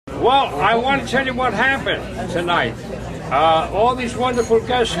Well, I want to tell you what happened tonight. All these wonderful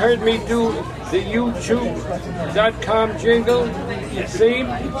guests heard me do the YouTube.com jingle theme.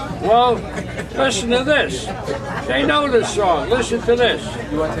 Well, listen to this. They know this song. Listen to this.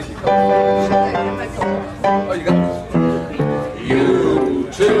 You want to take your Oh, you got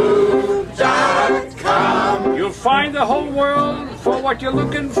YouTube.com. You'll find the whole world for what you're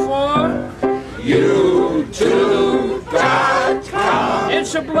looking for. YouTube.com.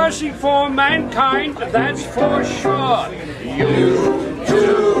 It's a blessing for mankind, that's for sure.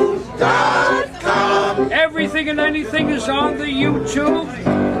 YouTube.com. Everything and anything is on the YouTube.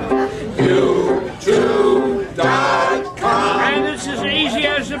 YouTube.com. And it's as easy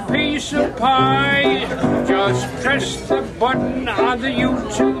as a piece of pie. Just press the button on the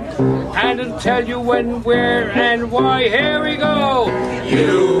YouTube and it'll tell you when, where, and why. Here we go.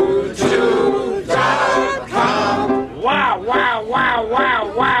 YouTube.com. Wow, wow, wow,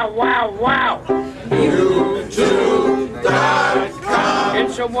 wow, wow, wow, wow. YouTube.com.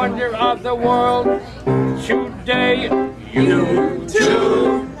 It's a wonder of the world today.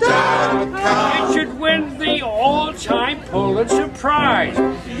 YouTube.com. It should win the all-time Pulitzer Prize.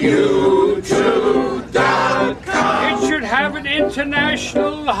 YouTube.com. It should have an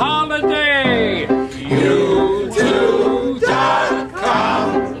international holiday. YouTube.com.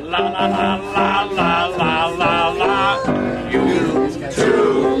 La la la la la la la la.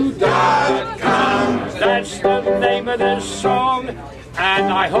 YouTube.com. That's the name of this song,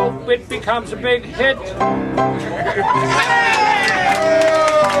 and I hope it becomes a big hit. Oh,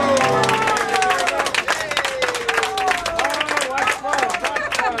 what fun,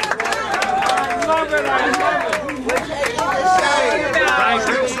 what fun. I love it, I love it.